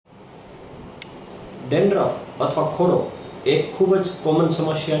Dandruff અથવા ખોડો એક ખૂબ જ કોમન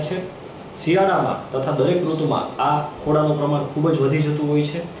સમસ્યા છે। શિયાળામાં તથા દરેક ઋતુમાં આ ખોડાનું પ્રમાણ ખૂબ જ વધી જતું હોય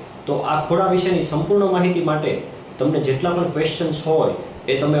છે। તો આ ખોડા વિશેની સંપૂર્ણ માહિતી માટે તમને જેટલા પણ ક્વેશ્ચન્સ હોય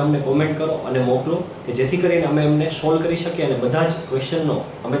એ તમે અમને કોમેન્ટ કરો અને મોકલો કે જેથી કરીને અમે એમને સોલ્વ કરી શકીએ અને બધા જ ક્વેશ્ચનનો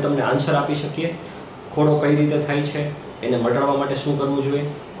અમે તમને આન્સર આપી શકીએ। ખોડો કઈ રીતે થાય છે, એને મટાડવા માટે શું કરવું જોઈએ,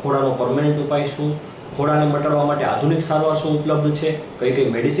 ખોડાનો પરમેનન્ટ ઉપાય શું, ખોડાને મટાડવા માટે આધુનિક સારવાર શું ઉપલબ્ધ છે, કઈ કઈ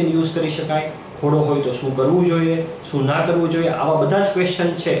મેડિસિન યુઝ કરી શકાય, ખોડો હોય તો શું કરવું જોઈએ, શું ના કરવું જોઈએ, આવા બધા જ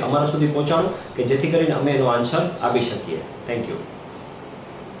ક્વેશ્ચન છે અમારા સુધી પહોંચાડો કે જેથી કરીને અમે એનો આન્સર આપી શકીએ। Thank you.